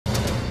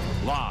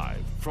Live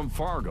from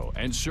Fargo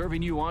and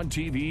serving you on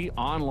TV,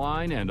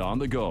 online, and on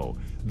the go.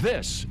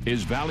 This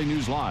is Valley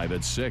News Live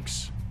at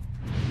 6.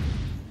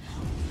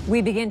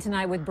 We begin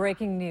tonight with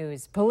breaking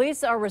news.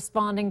 Police are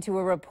responding to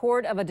a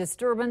report of a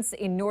disturbance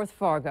in North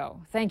Fargo.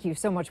 Thank you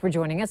so much for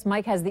joining us.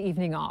 Mike has the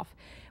evening off.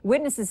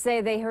 Witnesses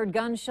say they heard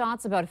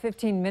gunshots about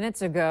 15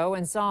 minutes ago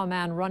and saw a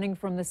man running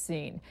from the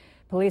scene.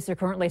 Police are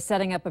currently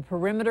setting up a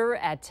perimeter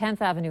at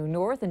 10th Avenue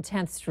North and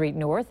 10th Street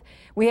North.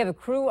 We have a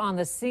crew on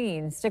the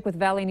scene. Stick with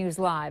Valley News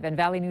Live and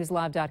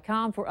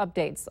valleynewslive.com for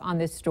updates on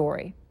this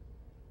story.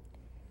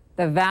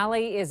 The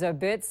valley is a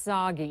bit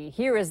soggy.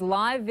 Here is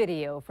live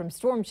video from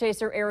storm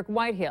chaser Eric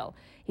Whitehill.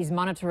 He's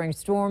monitoring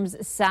storms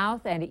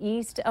south and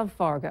east of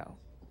Fargo.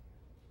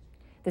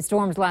 The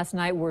storms last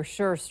night were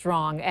sure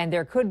strong, and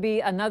there could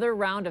be another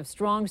round of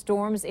strong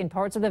storms in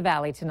parts of the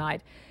valley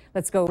tonight.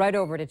 Let's go right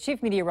over to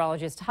Chief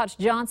Meteorologist Hutch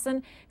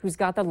Johnson, who's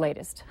got the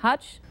latest.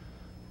 Hutch?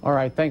 All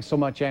right, thanks so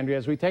much, Andrea.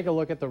 As we take a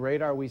look at the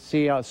radar, we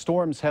see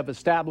storms have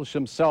established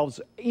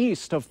themselves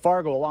east of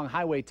Fargo along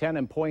Highway 10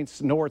 and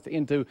points north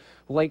into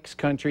Lakes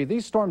Country.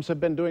 These storms have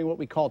been doing what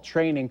we call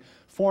training,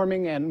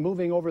 forming and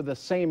moving over the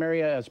same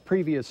area as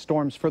previous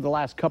storms for the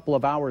last couple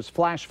of hours.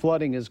 Flash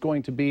flooding is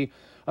going to be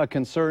a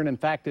concern. In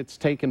fact, it's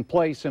taken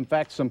place. In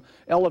fact, some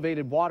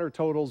elevated water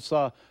totals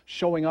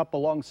showing up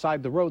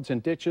alongside the roads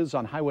and ditches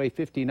on Highway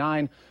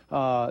 59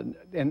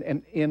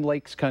 and in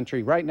Lakes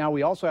Country. Right now,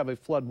 we also have a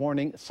flood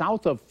warning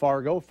south of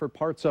Fargo for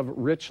parts of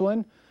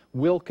Richland,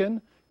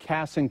 Wilkin,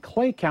 Cass, and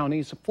Clay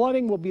counties.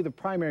 Flooding will be the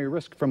primary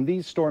risk from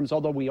these storms,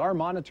 although we are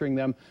monitoring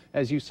them,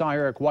 as you saw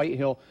Eric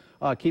Whitehill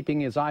keeping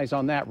his eyes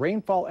on that.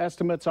 Rainfall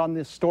estimates on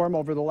this storm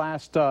over the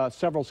last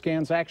several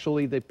scans,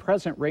 actually the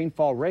present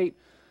rainfall rate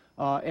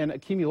and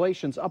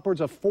accumulations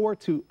upwards of 4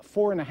 to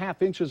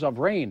 4.5 inches of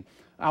rain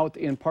out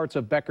in parts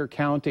of Becker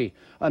County.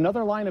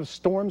 Another line of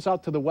storms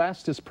out to the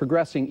west is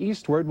progressing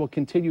eastward. We'll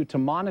continue to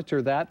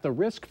monitor that. The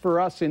risk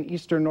for us in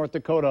eastern North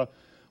Dakota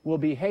will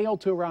be hail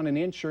to around an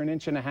inch or an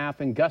inch and a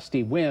half and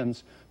gusty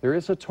winds. There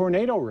is a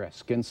tornado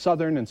risk in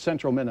southern and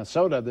central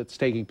Minnesota that's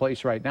taking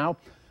place right now.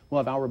 We'll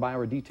have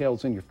hour-by-hour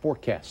details in your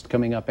forecast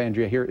coming up,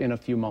 Andrea, here in a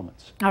few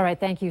moments. All right,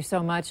 thank you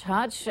so much,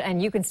 Hutch.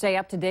 And you can stay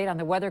up to date on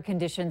the weather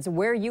conditions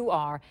where you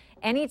are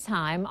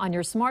anytime on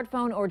your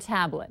smartphone or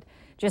tablet.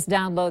 Just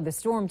download the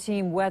Storm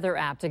Team Weather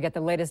app to get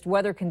the latest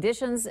weather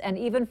conditions and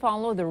even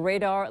follow the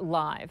radar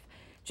live.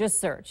 Just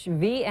search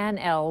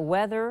VNL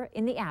Weather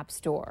in the App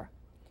Store.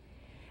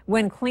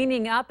 When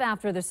cleaning up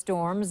after the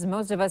storms,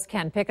 most of us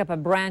can pick up a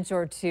branch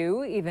or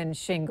two, even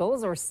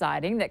shingles or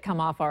siding that come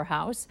off our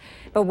house.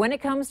 But when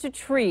it comes to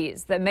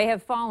trees that may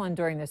have fallen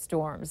during the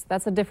storms,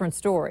 that's a different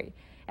story.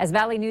 As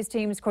Valley News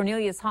Team's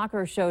Cornelius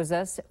Hawker shows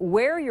us,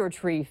 where your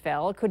tree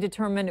fell could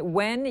determine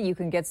when you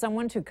can get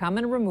someone to come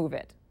and remove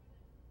it.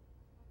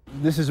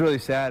 This is really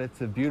sad.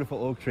 It's a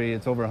beautiful oak tree.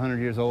 It's over 100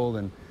 years old,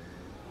 and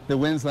the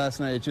winds last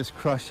night, it just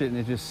crushed it and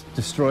it just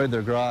destroyed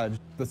their garage.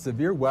 The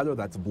severe weather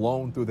that's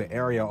blown through the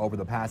area over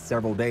the past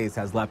several days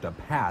has left a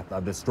path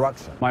of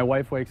destruction. My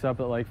wife wakes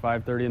up at like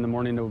 5:30 in the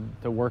morning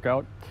to work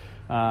out.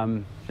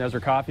 She has her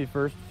coffee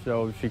first,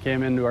 so she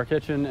came into our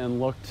kitchen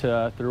and looked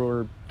through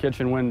her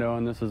kitchen window,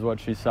 and this is what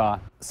she saw.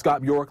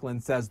 Scott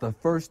Bjorklund says the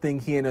first thing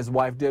he and his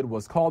wife did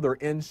was call their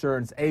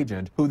insurance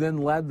agent, who then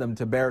led them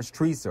to Bears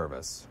Tree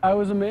Service. I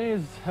was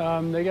amazed.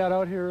 They got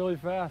out here really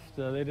fast.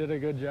 They did a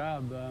good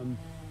job.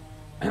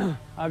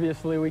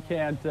 Obviously, we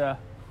can't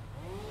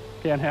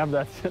have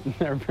that sitting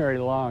there very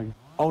long.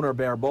 Owner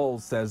Bear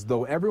Bowles says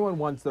though everyone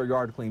wants their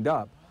yard cleaned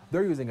up,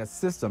 they're using a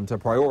system to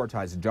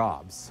prioritize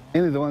jobs.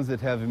 Mainly the ones that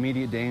have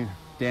immediate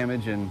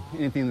damage and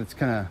anything that's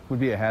would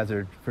be a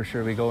hazard for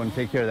sure. We go and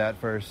take care of that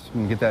first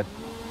and get that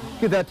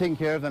taken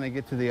care of, then I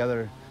get to the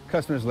other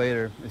customers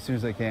later as soon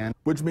as I can.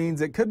 Which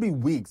means it could be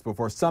weeks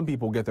before some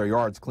people get their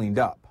yards cleaned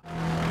up.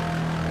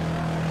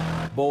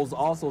 Bowles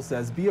also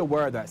says be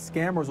aware that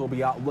scammers will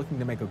be out looking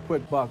to make a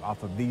quick buck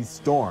off of these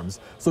storms,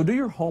 so do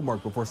your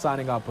homework before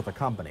signing up with a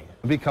company.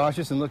 Be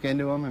cautious and look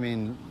into them. I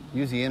mean,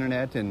 use the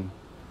internet and,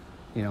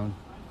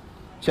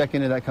 check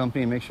into that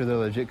company and make sure they're a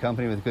legit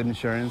company with good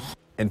insurance.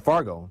 In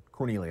Fargo,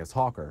 Cornelius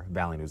Hawker,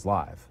 Valley News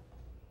Live.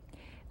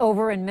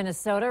 Over in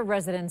Minnesota,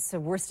 residents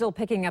were still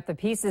picking up the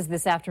pieces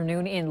this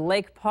afternoon in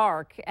Lake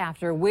Park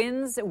after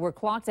winds were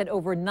clocked at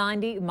over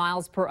 90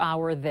 miles per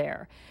hour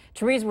there.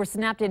 Trees were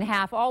snapped in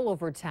half all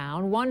over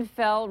town. One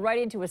fell right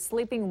into a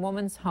sleeping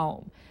woman's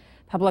home.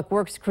 Public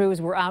Works crews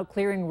were out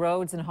clearing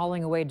roads and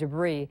hauling away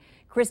debris.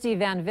 Christy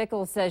Van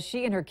Vickel says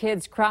she and her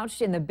kids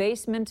crouched in the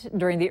basement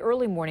during the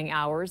early morning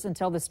hours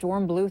until the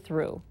storm blew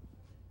through.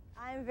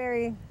 I'm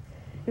very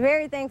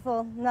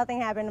thankful nothing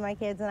happened to my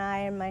kids and I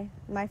and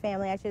my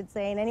family, I should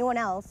say, and anyone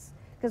else,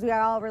 because we are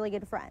all really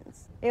good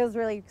friends. It was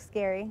really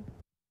scary.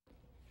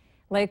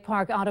 Lake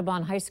Park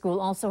Audubon High School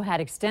also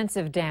had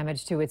extensive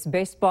damage to its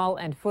baseball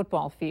and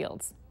football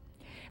fields.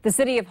 The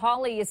city of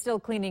Hawley is still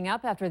cleaning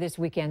up after this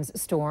weekend's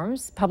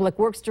storms. Public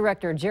Works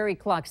Director Jerry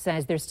Cluck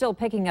says they're still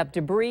picking up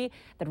debris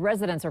that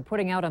residents are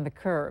putting out on the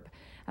curb.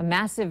 A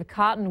massive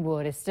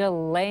cottonwood is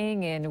still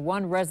laying in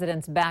one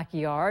resident's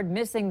backyard,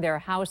 missing their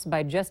house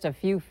by just a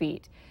few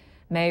feet.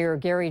 Mayor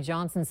Gary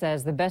Johnson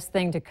says the best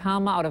thing to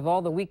come out of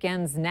all the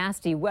weekend's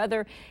nasty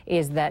weather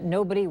is that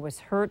nobody was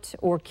hurt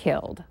or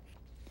killed.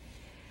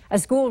 A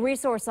school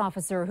resource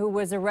officer who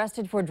was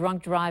arrested for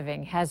drunk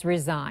driving has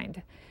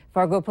resigned.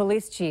 Fargo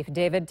Police Chief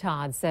David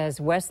Todd says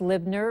Wes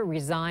Libner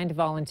resigned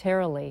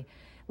voluntarily.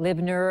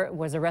 Libner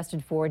was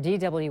arrested for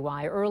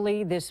DWI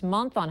early this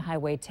month on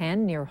Highway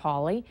 10 near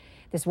Hawley.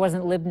 This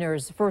wasn't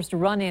Libner's first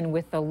run-in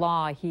with the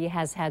law. He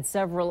has had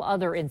several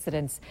other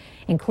incidents,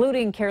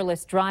 including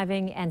careless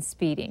driving and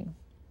speeding.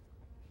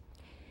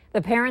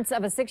 The parents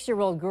of a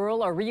 6-year-old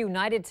girl are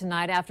reunited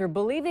tonight after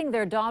believing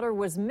their daughter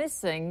was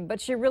missing,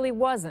 but she really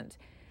wasn't.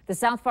 The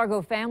South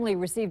Fargo family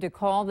received a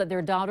call that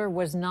their daughter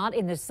was not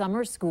in the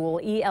summer school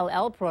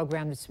ELL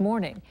program this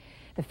morning.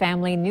 The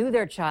family knew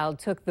their child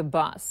took the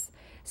bus.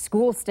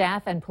 School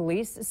staff and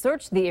police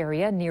searched the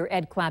area near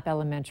Ed Clapp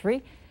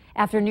Elementary.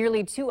 After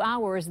nearly 2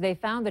 hours, they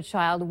found the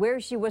child where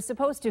she was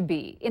supposed to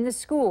be, in the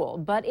school,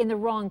 but in the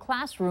wrong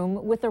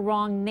classroom with the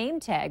wrong name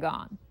tag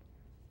on.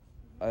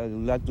 I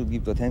would like to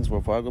give the thanks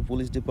for Fargo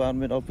Police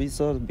Department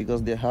officers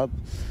because they helped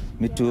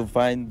me to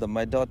find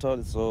my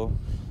daughter. So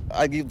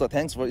I give the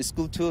thanks for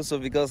school too. So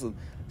because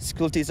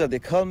school teacher, they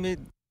call me.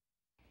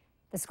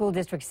 The school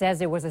district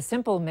says it was a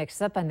simple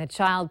mix-up and the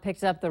child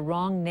picked up the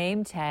wrong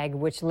name tag,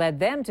 which led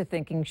them to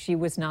thinking she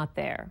was not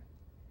there.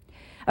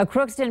 A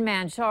Crookston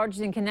man charged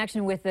in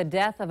connection with the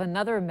death of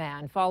another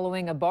man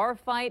following a bar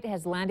fight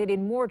has landed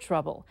in more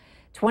trouble.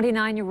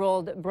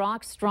 29-year-old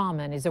Brock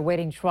Strawman is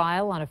awaiting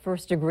trial on a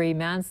first-degree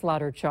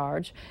manslaughter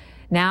charge.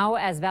 Now,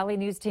 as Valley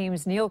News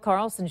Team's Neil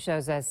Carlson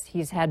shows us,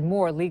 he's had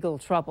more legal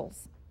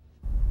troubles.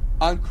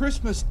 On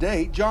Christmas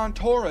Day, John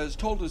Torres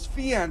told his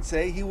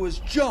fiancée he was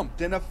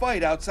jumped in a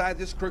fight outside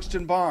this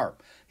Crookston bar.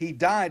 He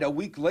died a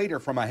week later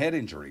from a head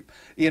injury.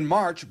 In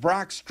March,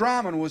 Brock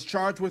Strawman was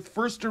charged with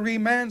first-degree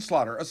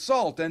manslaughter,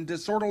 assault, and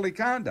disorderly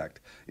conduct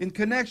in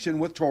connection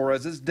with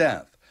Torres's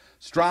death.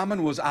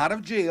 Strawman was out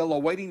of jail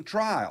awaiting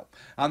trial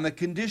on the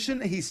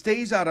condition he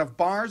stays out of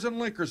bars and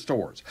liquor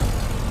stores.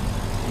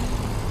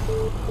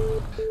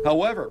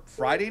 However,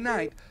 Friday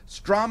night,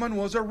 Strawman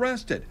was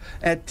arrested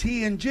at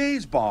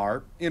T&J's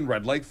bar in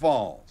Red Lake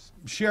Falls.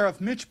 Sheriff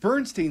Mitch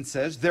Bernstein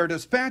says their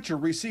dispatcher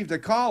received a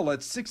call at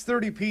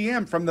 6:30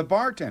 p.m. from the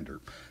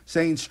bartender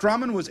saying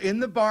Strawman was in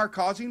the bar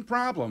causing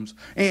problems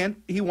and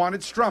he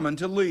wanted Strawman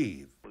to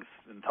leave. He was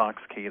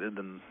intoxicated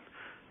and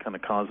kind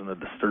of causing a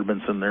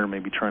disturbance in there,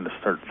 maybe trying to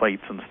start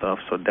fights and stuff,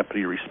 so a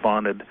deputy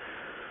responded.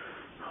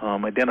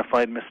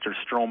 Identified Mr.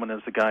 Stroman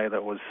as the guy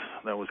that was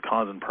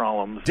causing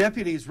problems.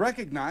 Deputies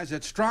recognized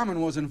that Strawman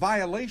was in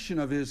violation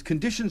of his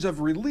conditions of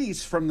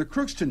release from the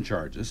Crookston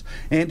charges,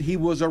 and he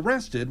was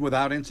arrested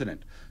without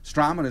incident.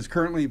 Strawman is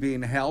currently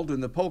being held in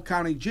the Polk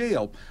County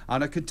Jail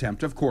on a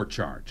contempt of court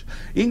charge.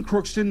 In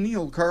Crookston,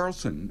 Neil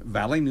Carlson,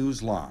 Valley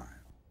News Live.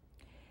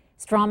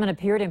 Strawman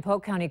appeared in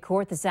Polk County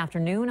Court this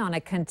afternoon on a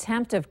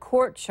contempt of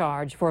court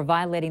charge for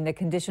violating the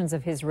conditions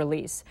of his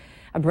release.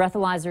 A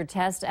breathalyzer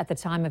test at the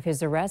time of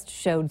his arrest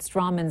showed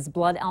Strawman's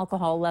blood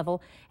alcohol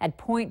level at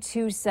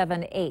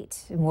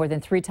 .278, more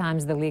than 3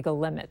 times the legal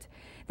limit.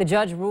 The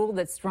judge ruled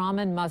that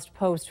Strawman must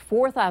post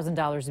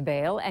 $4,000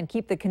 bail and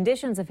keep the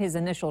conditions of his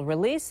initial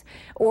release,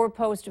 or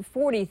post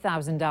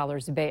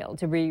 $40,000 bail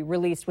to be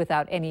released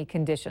without any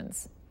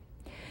conditions.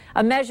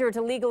 A measure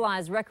to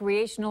legalize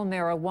recreational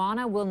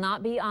marijuana will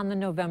not be on the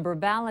November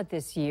ballot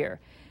this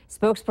year.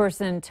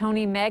 Spokesperson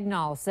Tony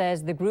Magnol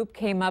says the group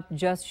came up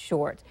just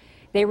short.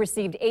 They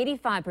received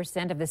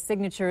 85% of the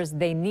signatures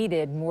they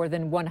needed. More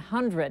than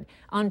 100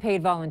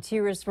 unpaid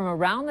volunteers from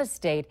around the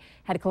state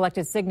had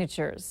collected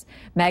signatures.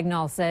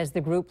 Magnol says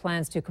the group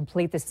plans to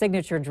complete the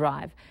signature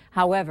drive.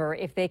 However,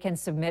 if they can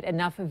submit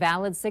enough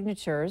valid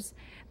signatures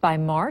by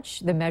March,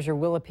 the measure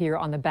will appear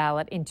on the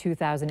ballot in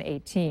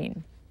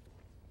 2018.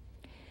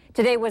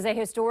 Today was a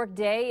historic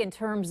day in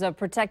terms of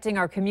protecting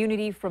our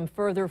community from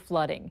further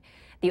flooding.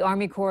 The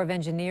Army Corps of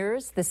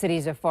Engineers, the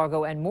cities of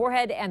Fargo and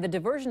Moorhead, and the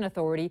Diversion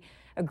Authority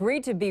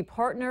agreed to be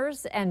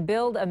partners and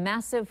build a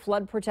massive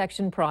flood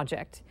protection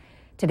project.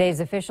 Today's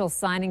official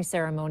signing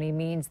ceremony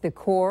means the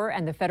Corps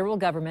and the federal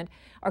government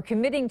are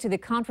committing to the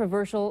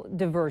controversial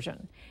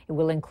diversion. It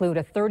will include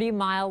a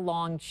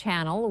 30-mile-long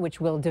channel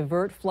which will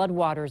divert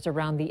floodwaters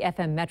around the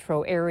FM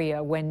metro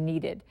area when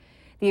needed.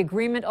 The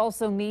agreement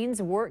also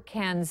means work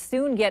can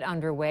soon get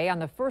underway on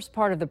the first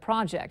part of the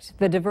project,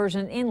 the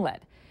diversion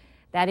inlet.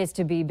 That is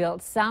to be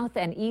built south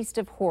and east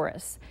of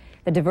Horace.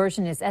 The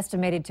diversion is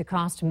estimated to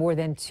cost more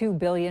than $2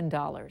 billion.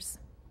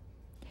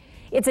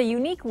 It's a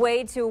unique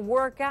way to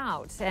work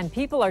out, and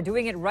people are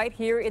doing it right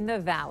here in the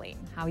Valley.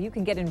 How you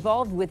can get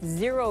involved with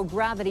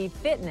zero-gravity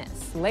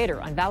fitness later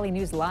on Valley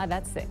News Live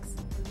at 6.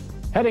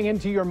 Heading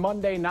into your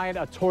Monday night,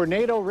 a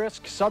tornado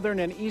risk southern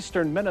and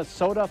eastern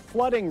Minnesota,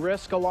 flooding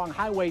risk along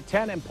Highway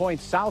 10 and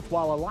points south,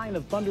 while a line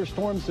of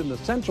thunderstorms in the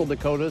central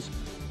Dakotas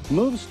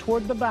moves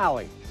toward the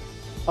valley.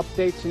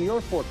 Updates in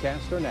your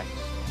forecast are next.